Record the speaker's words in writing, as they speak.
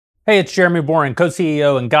Hey, it's Jeremy Boring,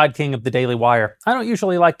 co-CEO and God King of the Daily Wire. I don't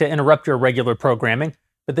usually like to interrupt your regular programming,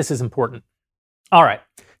 but this is important. All right.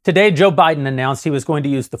 Today, Joe Biden announced he was going to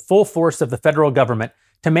use the full force of the federal government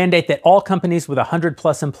to mandate that all companies with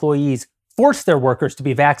 100-plus employees force their workers to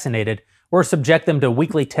be vaccinated or subject them to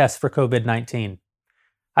weekly tests for COVID-19.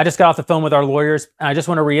 I just got off the phone with our lawyers, and I just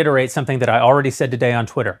want to reiterate something that I already said today on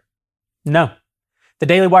Twitter. No. The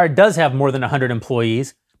Daily Wire does have more than 100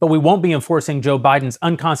 employees, but we won't be enforcing Joe Biden's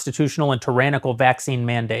unconstitutional and tyrannical vaccine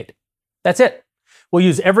mandate. That's it. We'll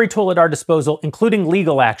use every tool at our disposal, including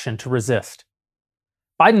legal action, to resist.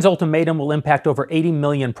 Biden's ultimatum will impact over 80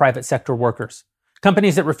 million private sector workers.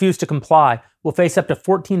 Companies that refuse to comply will face up to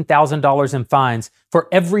 $14,000 in fines for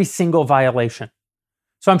every single violation.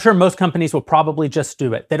 So I'm sure most companies will probably just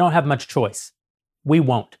do it. They don't have much choice. We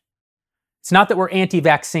won't. It's not that we're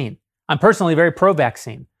anti-vaccine. I'm personally very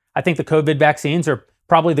pro-vaccine. I think the COVID vaccines are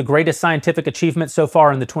probably the greatest scientific achievement so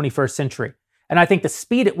far in the 21st century. And I think the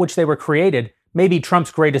speed at which they were created may be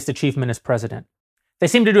Trump's greatest achievement as president. They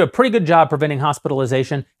seem to do a pretty good job preventing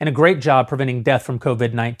hospitalization and a great job preventing death from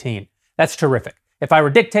COVID-19. That's terrific. If I were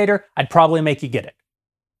a dictator, I'd probably make you get it.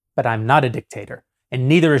 But I'm not a dictator, and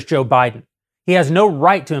neither is Joe Biden. He has no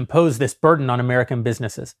right to impose this burden on American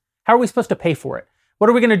businesses. How are we supposed to pay for it? What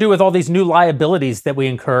are we going to do with all these new liabilities that we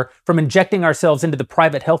incur from injecting ourselves into the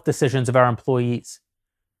private health decisions of our employees?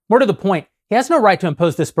 More to the point, he has no right to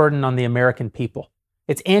impose this burden on the American people.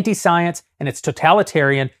 It's anti-science and it's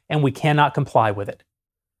totalitarian, and we cannot comply with it.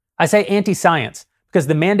 I say anti-science because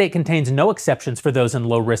the mandate contains no exceptions for those in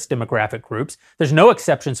low-risk demographic groups. There's no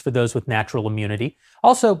exceptions for those with natural immunity.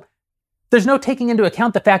 Also, there's no taking into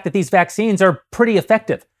account the fact that these vaccines are pretty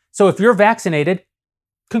effective. So if you're vaccinated,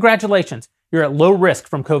 congratulations, you're at low risk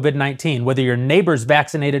from COVID-19, whether your neighbor's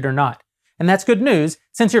vaccinated or not. And that's good news,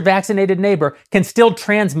 since your vaccinated neighbor can still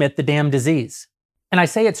transmit the damn disease. And I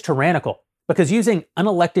say it's tyrannical because using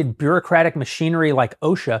unelected bureaucratic machinery like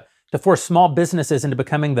OSHA to force small businesses into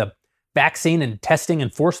becoming the vaccine and testing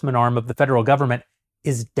enforcement arm of the federal government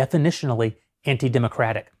is definitionally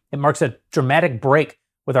anti-democratic. It marks a dramatic break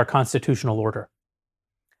with our constitutional order.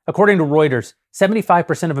 According to Reuters,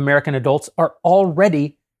 75% of American adults are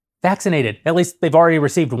already vaccinated. At least they've already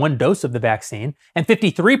received one dose of the vaccine, and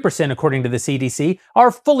 53%, according to the CDC,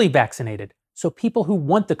 are fully vaccinated. So people who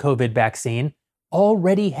want the COVID vaccine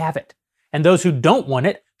already have it. And those who don't want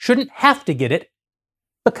it shouldn't have to get it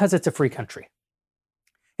because it's a free country.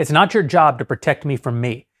 It's not your job to protect me from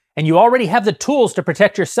me, and you already have the tools to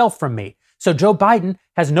protect yourself from me. So Joe Biden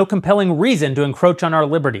has no compelling reason to encroach on our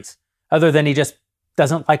liberties, other than he just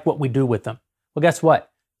doesn't like what we do with them. Well, guess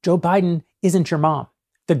what? Joe Biden isn't your mom.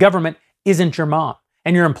 The government isn't your mom,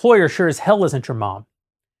 and your employer sure as hell isn't your mom.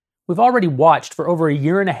 We've already watched for over a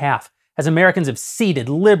year and a half as Americans have ceded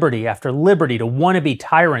liberty after liberty to wannabe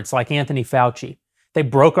tyrants like Anthony Fauci. They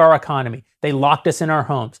broke our economy. They locked us in our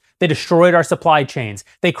homes. They destroyed our supply chains.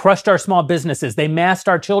 They crushed our small businesses. They masked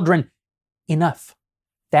our children. Enough.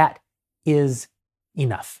 That is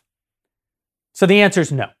enough. So the answer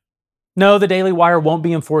is no. No, the Daily Wire won't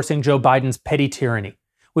be enforcing Joe Biden's petty tyranny.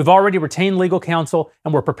 We've already retained legal counsel,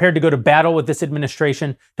 and we're prepared to go to battle with this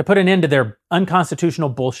administration to put an end to their unconstitutional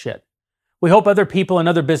bullshit. We hope other people and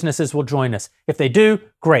other businesses will join us. If they do,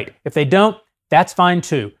 great. If they don't, that's fine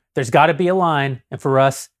too. There's got to be a line, and for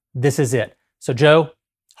us, this is it. So Joe,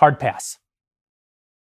 hard pass.